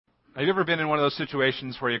Have you ever been in one of those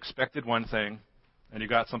situations where you expected one thing and you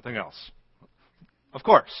got something else? Of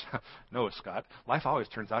course. No, Scott, life always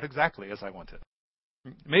turns out exactly as I want it.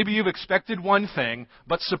 Maybe you've expected one thing,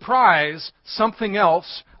 but surprise, something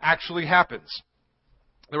else actually happens.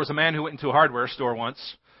 There was a man who went into a hardware store once,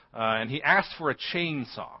 and he asked for a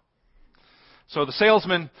chainsaw. So the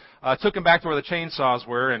salesman took him back to where the chainsaws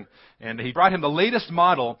were, and he brought him the latest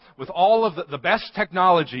model with all of the best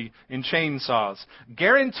technology in chainsaws.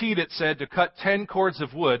 Guaranteed, it said, to cut 10 cords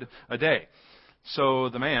of wood a day. So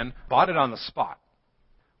the man bought it on the spot.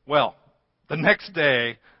 Well, the next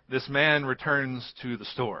day, this man returns to the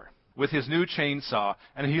store with his new chainsaw,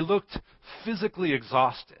 and he looked physically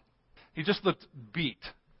exhausted. He just looked beat.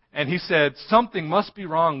 And he said, something must be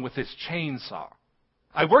wrong with this chainsaw.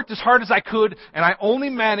 I worked as hard as I could, and I only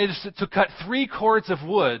managed to cut 3 cords of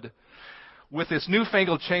wood with this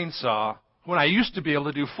newfangled chainsaw when I used to be able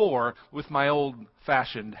to do 4 with my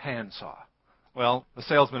old-fashioned handsaw. Well, the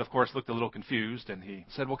salesman, of course, looked a little confused, and he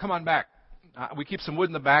said, well, come on back. We keep some wood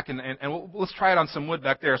in the back, and let's try it on some wood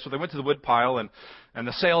back there. So they went to the wood pile, and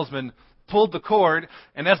the salesman pulled the cord,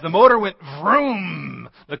 and as the motor went vroom,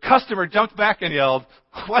 the customer jumped back and yelled,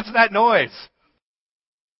 what's that noise?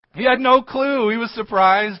 He had no clue. He was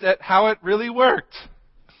surprised at how it really worked.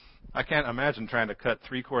 I can't imagine trying to cut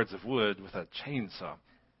 3 cords of wood with a chainsaw.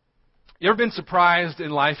 You ever been surprised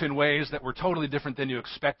in life in ways that were totally different than you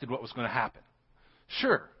expected what was going to happen?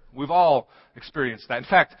 Sure, we've all experienced that. In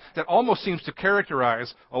fact, that almost seems to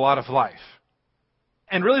characterize a lot of life.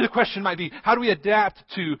 And really the question might be, how do we adapt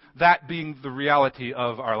to that being the reality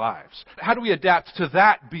of our lives? How do we adapt to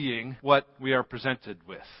that being what we are presented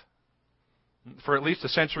with? For at least a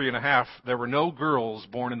century and a half, there were no girls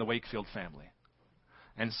born in the Wakefield family.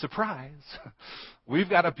 And surprise,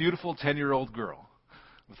 we've got a beautiful 10-year-old girl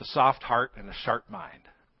with a soft heart and a sharp mind.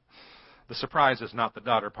 The surprise is not the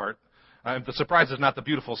daughter part. The surprise is not the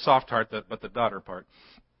beautiful soft heart, but the daughter part.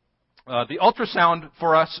 The ultrasound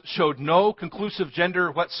for us showed no conclusive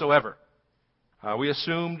gender whatsoever. We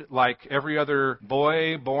assumed, like every other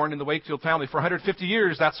boy born in the Wakefield family, for 150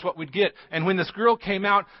 years, that's what we'd get. And when this girl came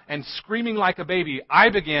out and screaming like a baby, I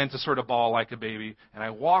began to sort of bawl like a baby. And I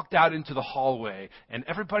walked out into the hallway, and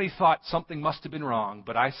everybody thought something must have been wrong.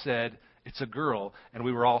 But I said, it's a girl, and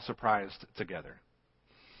we were all surprised together.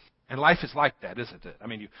 And life is like that, isn't it? I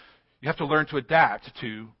mean, you have to learn to adapt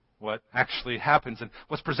to what actually happens and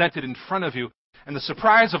what's presented in front of you. And the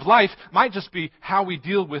surprise of life might just be how we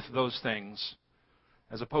deal with those things,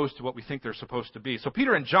 as opposed to what we think they're supposed to be. So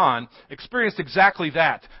Peter and John experienced exactly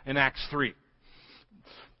that in Acts 3.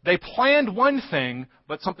 They planned one thing,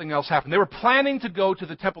 but something else happened. They were planning to go to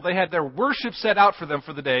the temple. They had their worship set out for them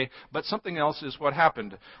for the day, but something else is what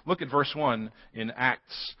happened. Look at verse 1 in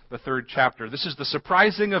Acts, the 3rd chapter. This is the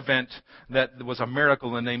surprising event that was a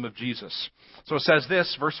miracle in the name of Jesus. So it says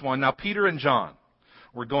this, verse 1, now Peter and John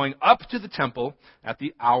were going up to the temple at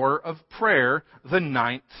the hour of prayer, the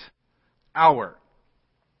 9th hour.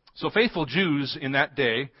 So faithful Jews in that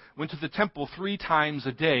day went to the temple 3 times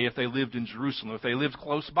a day if they lived in Jerusalem. If they lived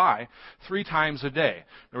close by, 3 times a day.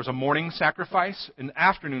 There was a morning sacrifice, an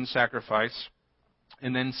afternoon sacrifice,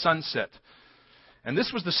 and then sunset. And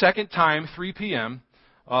this was the second time, 3 p.m.,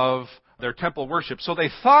 of their temple worship. So they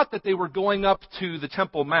thought that they were going up to the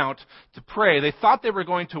Temple Mount to pray. They thought they were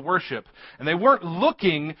going to worship. And they weren't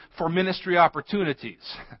looking for ministry opportunities.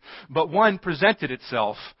 But one presented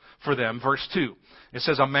itself for them. Verse 2. It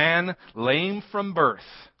says, a man lame from birth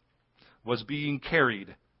was being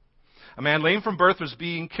carried. A man lame from birth was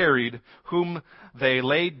being carried, whom they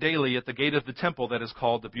laid daily at the gate of the temple that is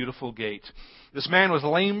called the Beautiful Gate. This man was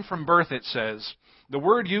lame from birth, it says. The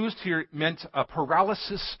word used here meant a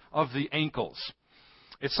paralysis of the ankles.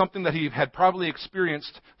 It's something that he had probably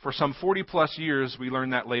experienced for some 40-plus years. We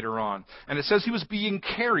learn that later on. And it says he was being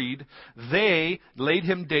carried. They laid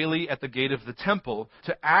him daily at the gate of the temple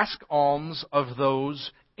to ask alms of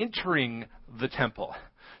those entering the temple.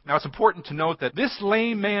 Now, it's important to note that this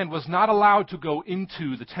lame man was not allowed to go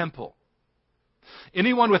into the temple.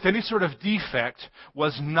 Anyone with any sort of defect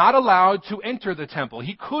was not allowed to enter the temple.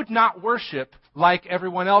 He could not worship like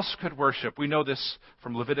everyone else could worship. We know this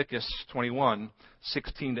from Leviticus 21,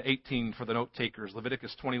 16 to 18 for the note takers.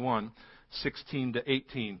 Leviticus 21, 16 to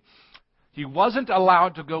 18. He wasn't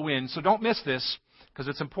allowed to go in, so don't miss this because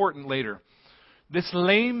it's important later. This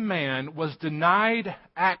lame man was denied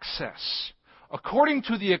access. According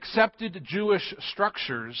to the accepted Jewish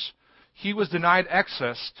structures, he was denied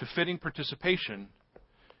access to fitting participation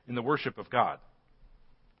in the worship of God.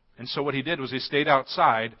 And so what he did was he stayed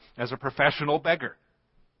outside as a professional beggar.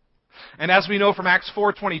 And as we know from Acts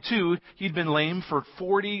 4:22, he'd been lame for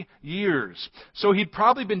 40 years. So he'd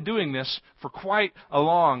probably been doing this for quite a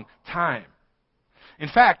long time. In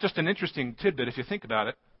fact, just an interesting tidbit if you think about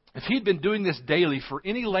it, if he'd been doing this daily for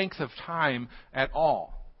any length of time at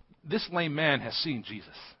all, this lame man has seen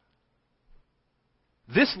Jesus.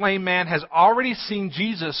 This lame man has already seen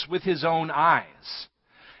Jesus with his own eyes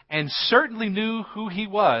and certainly knew who he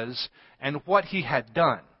was and what he had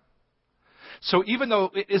done. So even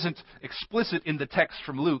though it isn't explicit in the text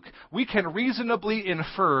from Luke, we can reasonably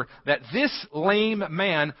infer that this lame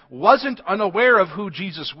man wasn't unaware of who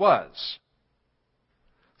Jesus was.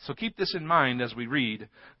 So keep this in mind as we read,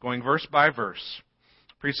 going verse by verse,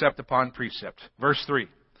 precept upon precept. Verse 3.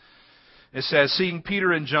 It says, seeing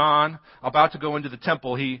Peter and John about to go into the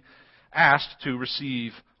temple, he asked to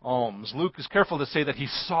receive alms. Luke is careful to say that he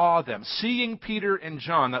saw them. Seeing Peter and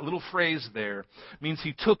John, that little phrase there, means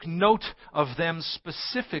he took note of them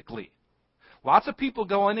specifically. Lots of people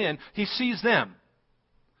going in, he sees them.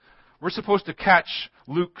 We're supposed to catch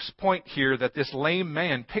Luke's point here that this lame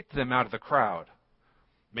man picked them out of the crowd.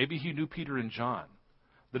 Maybe he knew Peter and John.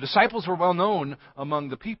 The disciples were well known among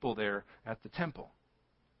the people there at the temple.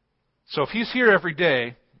 So if he's here every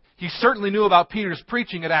day, he certainly knew about Peter's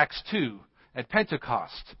preaching at Acts 2, at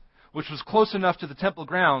Pentecost, which was close enough to the temple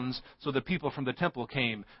grounds so that people from the temple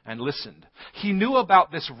came and listened. He knew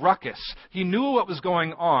about this ruckus. He knew what was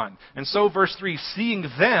going on. And so, verse 3, seeing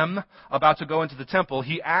them about to go into the temple,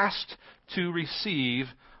 he asked to receive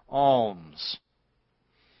alms.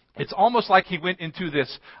 It's almost like he went into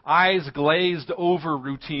this eyes glazed over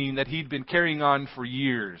routine that he'd been carrying on for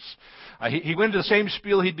years. He went into the same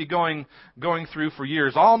spiel he'd be going through for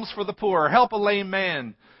years. Alms for the poor, help a lame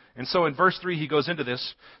man. And so in verse 3 he goes into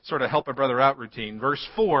this sort of help a brother out routine. Verse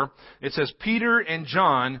 4, it says, Peter and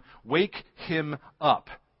John wake him up.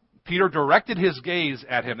 Peter directed his gaze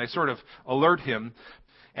at him. They sort of alert him,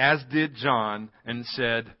 as did John, and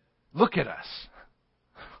said, look at us.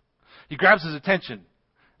 He grabs his attention.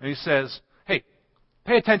 And he says, hey,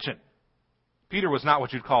 pay attention. Peter was not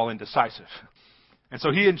what you'd call indecisive. And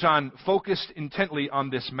so he and John focused intently on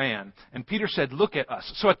this man. And Peter said, look at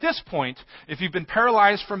us. So at this point, if you've been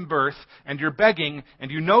paralyzed from birth and you're begging and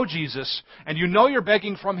you know Jesus and you know you're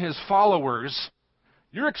begging from his followers,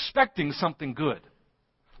 you're expecting something good.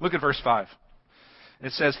 Look at verse 5.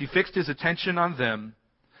 It says, he fixed his attention on them,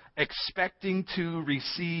 expecting to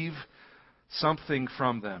receive something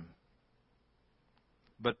from them.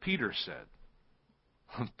 But Peter said,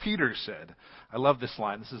 I love this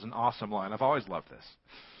line. This is an awesome line. I've always loved this.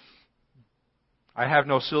 I have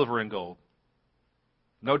no silver and gold.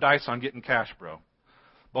 No dice on getting cash, bro.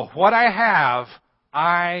 But what I have,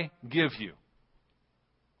 I give you.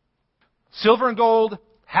 Silver and gold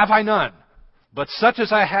have I none, but such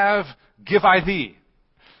as I have, give I thee.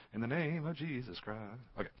 In the name of Jesus Christ.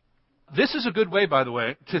 Okay. This is a good way, by the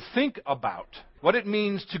way, to think about what it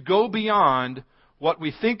means to go beyond what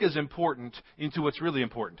we think is important into what's really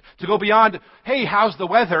important. To go beyond, hey, how's the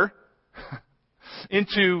weather?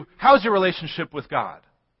 into, how's your relationship with God?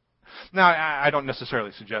 Now, I don't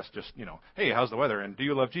necessarily suggest just, hey, how's the weather and do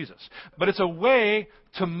you love Jesus? But it's a way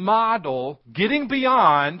to model getting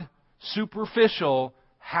beyond superficial,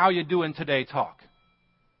 how you doing today talk.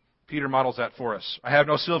 Peter models that for us. I have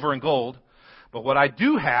no silver and gold, but what I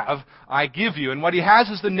do have, I give you. And what he has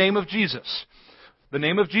is the name of Jesus. The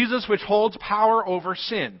name of Jesus, which holds power over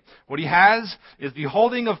sin. What he has is the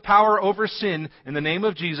holding of power over sin in the name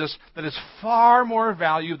of Jesus that is far more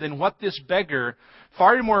valuable than what this beggar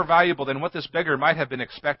might have been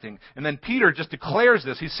expecting. And then Peter just declares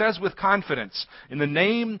this. He says with confidence, in the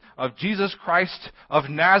name of Jesus Christ of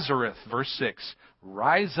Nazareth, verse 6,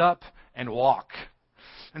 rise up and walk.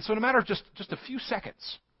 And so in a matter of just a few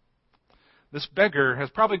seconds, this beggar has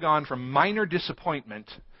probably gone from minor disappointment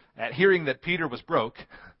at hearing that Peter was broke,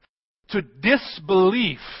 to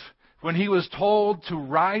disbelief when he was told to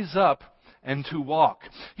rise up and to walk.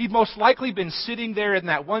 He'd most likely been sitting there in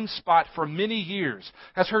that one spot for many years,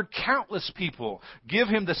 has heard countless people give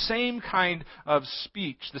him the same kind of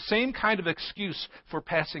speech, the same kind of excuse for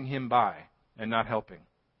passing him by and not helping.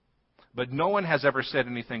 But no one has ever said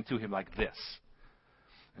anything to him like this.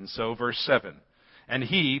 And so, verse 7, and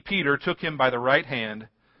he, Peter, took him by the right hand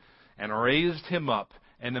and raised him up.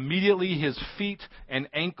 And immediately his feet and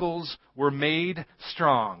ankles were made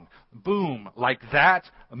strong. Boom. Like that,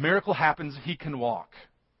 a miracle happens, he can walk.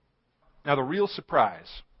 Now the real surprise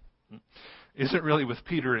isn't really with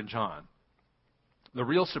Peter and John. The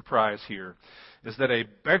real surprise here is that a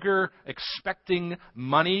beggar expecting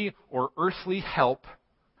money or earthly help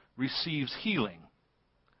receives healing.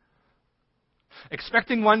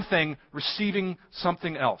 Expecting one thing, receiving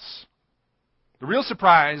something else. The real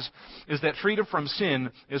surprise is that freedom from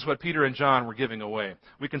sin is what Peter and John were giving away.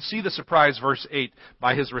 We can see the surprise, verse 8,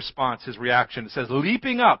 by his response, his reaction. It says,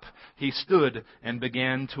 leaping up, he stood and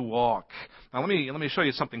began to walk. Now let me show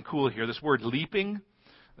you something cool here. This word leaping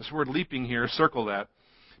here, circle that,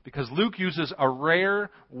 because Luke uses a rare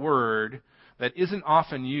word that isn't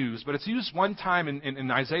often used, but it's used one time in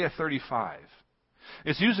Isaiah 35.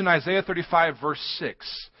 It's used in Isaiah 35, verse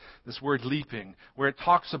 6, this word leaping, where it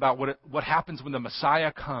talks about what happens when the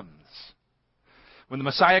Messiah comes. When the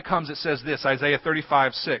Messiah comes, it says this, Isaiah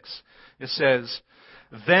 35, 6. It says,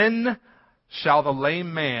 then shall the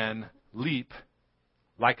lame man leap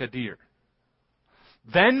like a deer.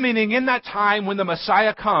 Then, meaning in that time when the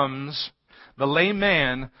Messiah comes, the lame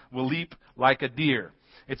man will leap like a deer.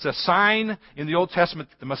 It's a sign in the Old Testament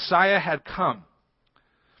that the Messiah had come.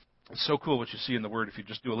 It's so cool what you see in the Word if you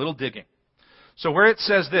just do a little digging. So where it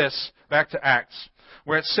says this, back to Acts,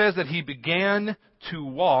 where it says that he began to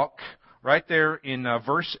walk, right there in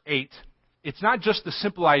verse 8, it's not just the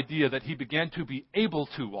simple idea that he began to be able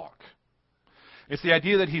to walk. It's the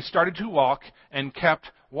idea that he started to walk and kept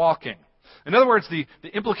walking. In other words, the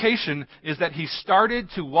implication is that he started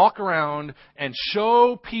to walk around and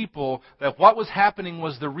show people that what was happening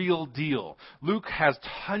was the real deal. Luke has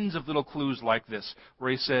tons of little clues like this,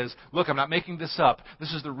 where he says, look, I'm not making this up.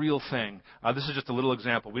 This is the real thing. This is just a little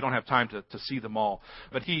example. We don't have time to see them all.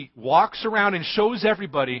 But he walks around and shows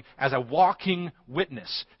everybody as a walking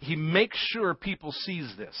witness. He makes sure people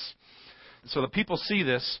sees this. So the people see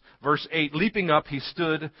this. Verse 8, leaping up, he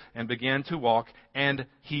stood and began to walk, and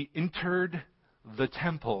he entered the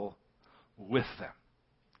temple with them.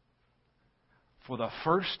 For the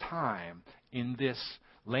first time in this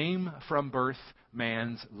lame from birth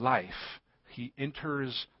man's life, he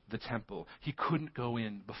enters the temple. He couldn't go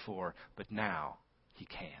in before, but now he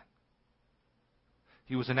can.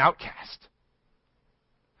 He was an outcast.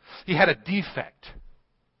 He had a defect.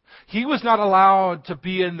 He was not allowed to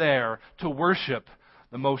be in there to worship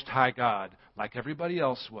the Most High God like everybody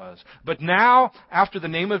else was. But now, after the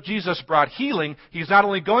name of Jesus brought healing, he's not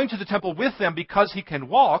only going to the temple with them because he can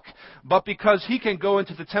walk, but because he can go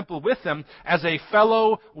into the temple with them as a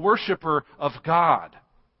fellow worshiper of God.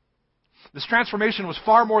 This transformation was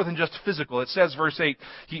far more than just physical. It says, verse 8,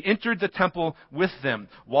 he entered the temple with them,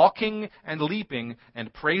 walking and leaping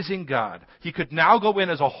and praising God. He could now go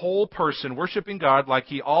in as a whole person, worshiping God like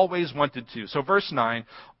he always wanted to. So verse 9,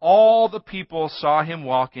 all the people saw him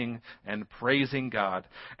walking and praising God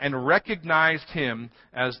and recognized him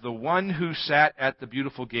as the one who sat at the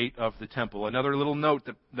beautiful gate of the temple. Another little note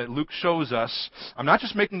that Luke shows us, I'm not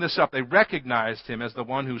just making this up, they recognized him as the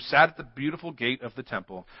one who sat at the beautiful gate of the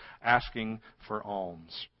temple, asking for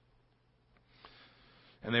alms.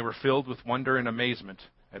 And they were filled with wonder and amazement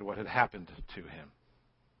at what had happened to him.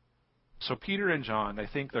 So Peter and John, they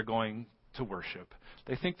think they're going to worship.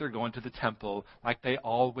 They think they're going to the temple like they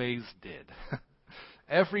always did.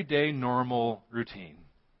 Everyday, normal routine.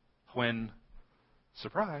 When,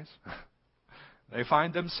 surprise, they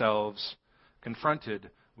find themselves confronted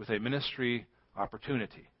with a ministry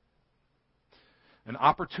opportunity. An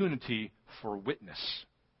opportunity for witness.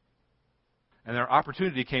 And their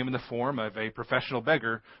opportunity came in the form of a professional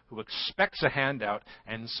beggar who expects a handout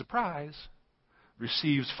and, surprise,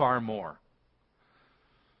 receives far more.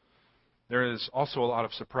 There is also a lot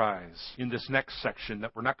of surprise in this next section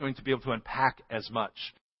that we're not going to be able to unpack as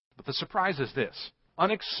much. But the surprise is this.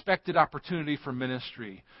 Unexpected opportunity for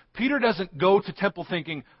ministry. Peter doesn't go to temple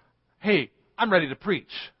thinking, hey, I'm ready to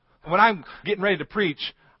preach. When I'm getting ready to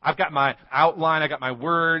preach, I've got my outline, I got my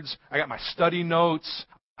words, I got my study notes.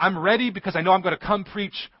 I'm ready because I know I'm going to come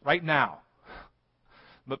preach right now.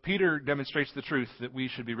 But Peter demonstrates the truth that we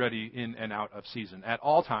should be ready in and out of season, at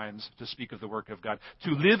all times, to speak of the work of God.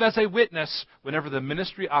 To live as a witness whenever the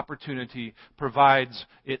ministry opportunity provides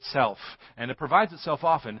itself. And it provides itself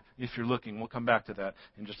often if you're looking. We'll come back to that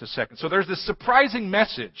in just a second. So there's this surprising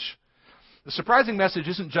message. The surprising message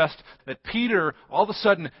isn't just that Peter all of a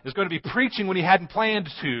sudden is going to be preaching when he hadn't planned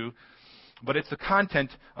to, but it's the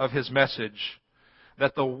content of his message.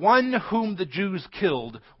 That the one whom the Jews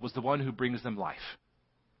killed was the one who brings them life.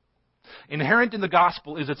 Inherent in the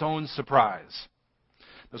gospel is its own surprise.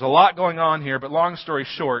 There's a lot going on here, but long story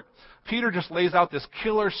short, Peter just lays out this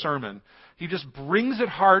killer sermon. He just brings it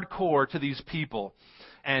hardcore to these people.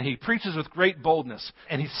 And he preaches with great boldness.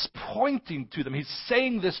 And he's pointing to them. He's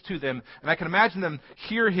saying this to them. And I can imagine them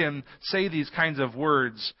hear him say these kinds of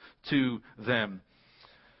words to them.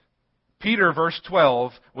 Peter, verse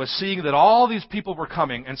 12, was seeing that all these people were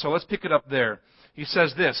coming, and so let's pick it up there. He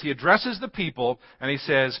says this, he addresses the people, and he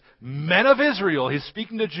says, "Men of Israel," he's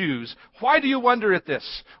speaking to Jews, "why do you wonder at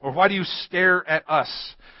this? Or why do you stare at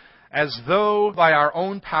us? As though by our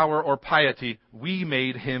own power or piety we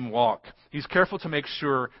made him walk." He's careful to make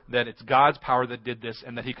sure that it's God's power that did this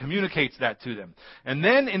and that he communicates that to them. And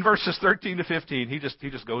then in verses 13 to 15, he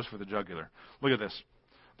just goes for the jugular. Look at this.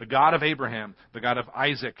 The God of Abraham, the God of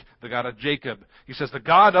Isaac, the God of Jacob. He says, the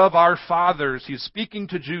God of our fathers. He's speaking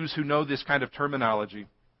to Jews who know this kind of terminology.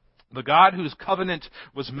 The God whose covenant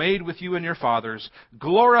was made with you and your fathers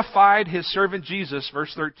glorified his servant Jesus,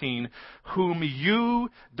 verse 13, whom you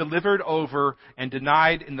delivered over and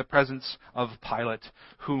denied in the presence of Pilate,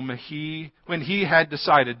 when he had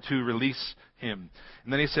decided to release him.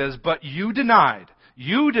 And then he says, but you denied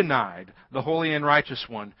the holy and righteous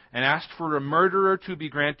one, and asked for a murderer to be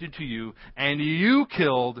granted to you, and you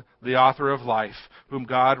killed the author of life, whom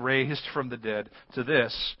God raised from the dead. To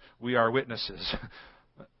this we are witnesses.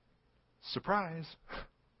 Surprise.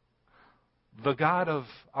 The God of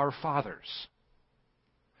our fathers,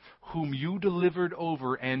 whom you delivered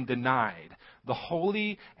over and denied, the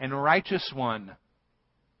holy and righteous one.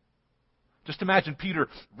 Just imagine Peter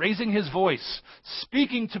raising his voice,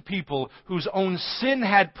 speaking to people whose own sin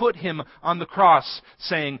had put him on the cross,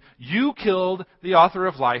 saying, you killed the author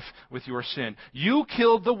of life with your sin. You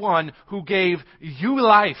killed the one who gave you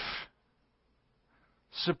life.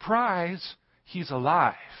 Surprise, he's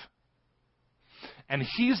alive. And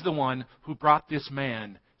he's the one who brought this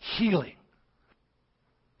man healing.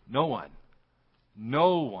 No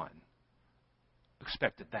one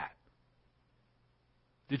expected that.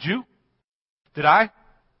 Did you? Did I?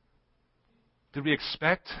 Did we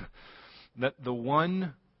expect that the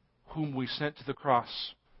one whom we sent to the cross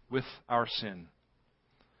with our sin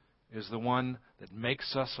is the one that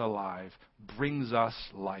makes us alive, brings us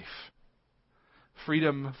life,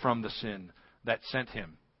 freedom from the sin that sent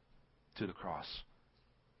him to the cross?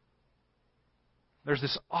 There's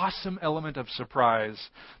this awesome element of surprise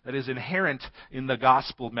that is inherent in the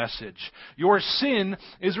gospel message. Your sin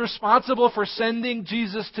is responsible for sending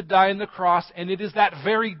Jesus to die on the cross, and it is that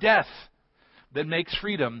very death that makes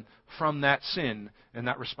freedom from that sin and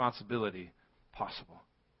that responsibility possible.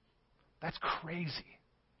 That's crazy.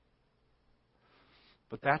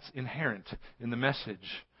 But that's inherent in the message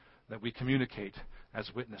that we communicate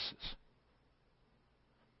as witnesses.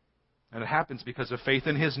 And it happens because of faith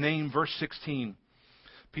in his name, verse 16.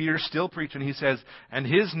 Peter's still preaching. He says, and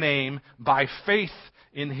his name, by faith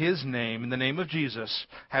in his name, in the name of Jesus,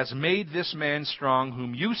 has made this man strong,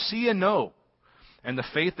 whom you see and know. And the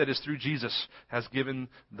faith that is through Jesus has given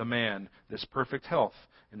the man this perfect health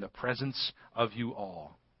in the presence of you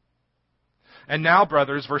all. And now,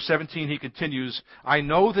 brothers, verse 17, he continues, I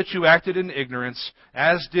know that you acted in ignorance,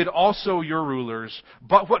 as did also your rulers.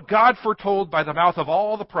 But what God foretold by the mouth of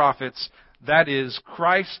all the prophets, that is,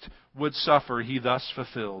 Christ would suffer, he thus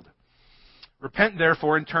fulfilled. Repent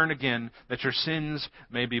therefore and turn again, that your sins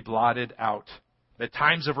may be blotted out, that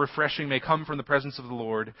times of refreshing may come from the presence of the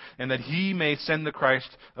Lord, and that he may send the Christ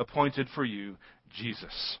appointed for you,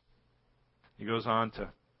 Jesus. He goes on to,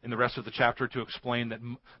 in the rest of the chapter, to explain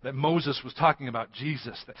that Moses was talking about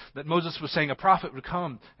Jesus, that Moses was saying a prophet would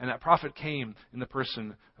come, and that prophet came in the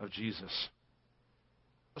person of Jesus.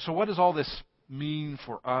 So what does all this mean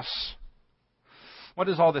for us? What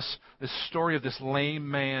is all this story of this lame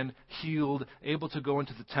man healed, able to go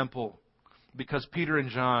into the temple because Peter and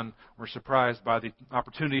John were surprised by the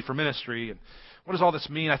opportunity for ministry? And what does all this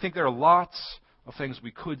mean? I think there are lots of things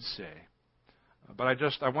we could say. But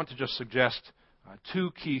I want to just suggest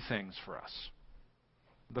two key things for us.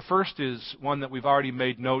 The first is one that we've already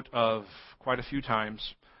made note of quite a few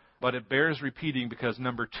times, but it bears repeating because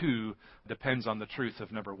number two depends on the truth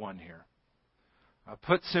of number one here.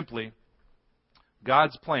 Put simply,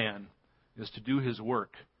 God's plan is to do his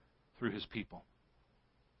work through his people.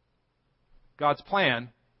 God's plan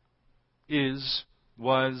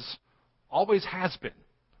was, always has been,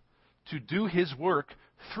 to do his work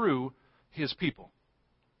through his people.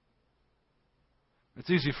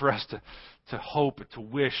 It's easy for us to hope, to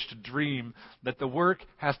wish, to dream that the work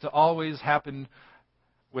has to always happen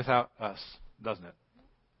without us, doesn't it?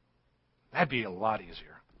 That'd be a lot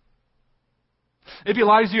easier. It'd be a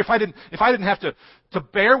lot easier if I didn't have to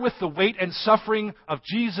bear with the weight and suffering of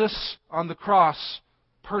Jesus on the cross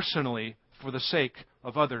personally for the sake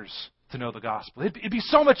of others to know the gospel. It'd be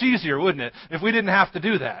so much easier, wouldn't it, if we didn't have to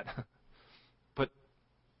do that? But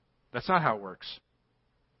that's not how it works.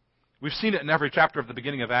 We've seen it in every chapter of the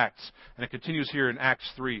beginning of Acts, and it continues here in Acts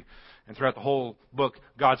 3. And throughout the whole book,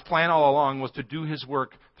 God's plan all along was to do His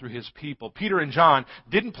work through His people. Peter and John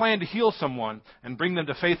didn't plan to heal someone and bring them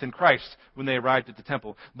to faith in Christ when they arrived at the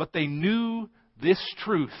temple, but they knew this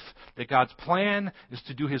truth, that God's plan is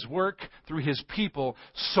to do His work through His people,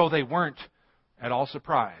 so they weren't at all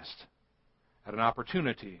surprised at an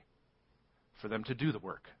opportunity for them to do the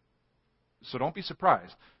work. So don't be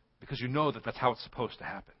surprised, because you know that that's how it's supposed to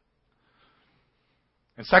happen.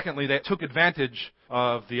 And secondly, they took advantage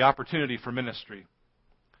of the opportunity for ministry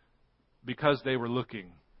because they were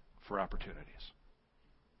looking for opportunities.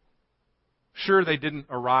 Sure, they didn't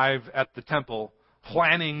arrive at the temple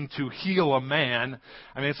planning to heal a man.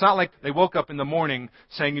 I mean, it's not like they woke up in the morning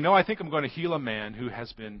saying, I think I'm going to heal a man who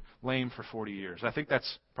has been lame for 40 years. I think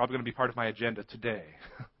that's probably going to be part of my agenda today.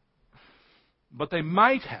 But they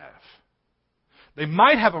might have. They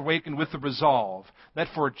might have awakened with the resolve that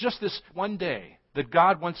for just this one day, that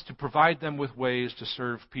God wants to provide them with ways to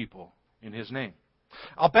serve people in His name.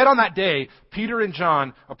 I'll bet on that day, Peter and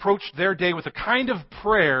John approached their day with a kind of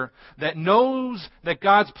prayer that knows that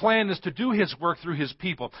God's plan is to do His work through His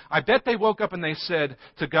people. I bet they woke up and they said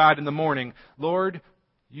to God in the morning, Lord,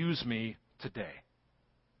 use me today.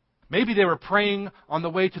 Maybe they were praying on the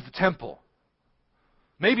way to the temple.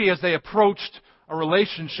 Maybe as they approached a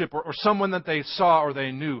relationship or someone that they saw or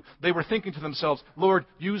they knew, they were thinking to themselves, Lord,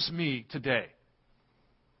 use me today.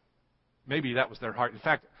 Maybe that was their heart. In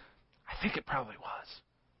fact, I think it probably was.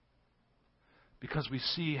 Because we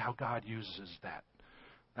see how God uses that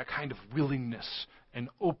kind of willingness and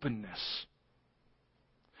openness.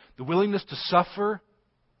 The willingness to suffer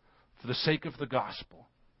for the sake of the gospel.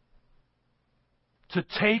 To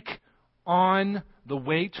take on the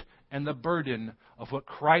weight and the burden of what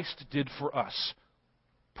Christ did for us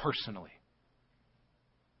personally.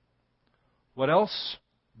 What else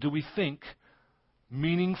do we think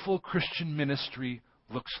meaningful Christian ministry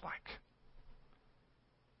looks like?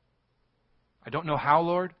 I don't know how,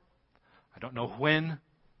 Lord. I don't know when.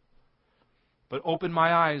 But open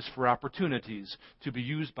my eyes for opportunities to be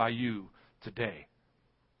used by You today.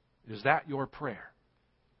 Is that your prayer?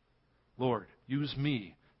 Lord, use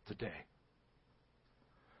me today.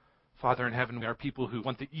 Father in heaven, we are people who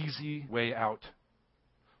want the easy way out.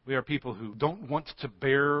 We are people who don't want to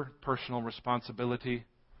bear personal responsibility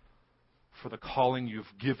for the calling You've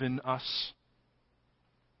given us.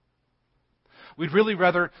 We'd really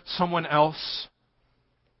rather someone else,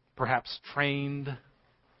 perhaps trained,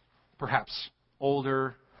 perhaps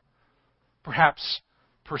older, perhaps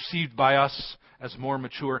perceived by us as more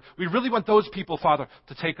mature. We really want those people, Father,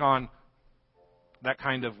 to take on that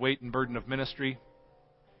kind of weight and burden of ministry.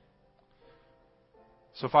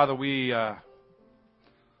 So, Father, we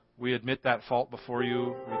admit that fault before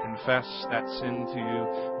You. We confess that sin to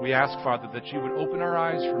You. We ask, Father, that You would open our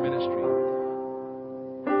eyes for ministry.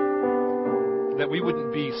 That we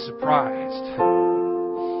wouldn't be surprised,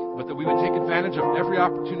 but that we would take advantage of every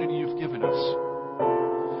opportunity You've given us.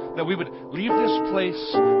 That we would leave this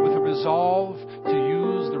place with a resolve to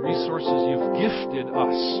use the resources You've gifted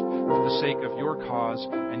us for the sake of Your cause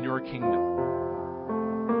and Your kingdom.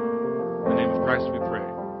 In the name of Christ we pray.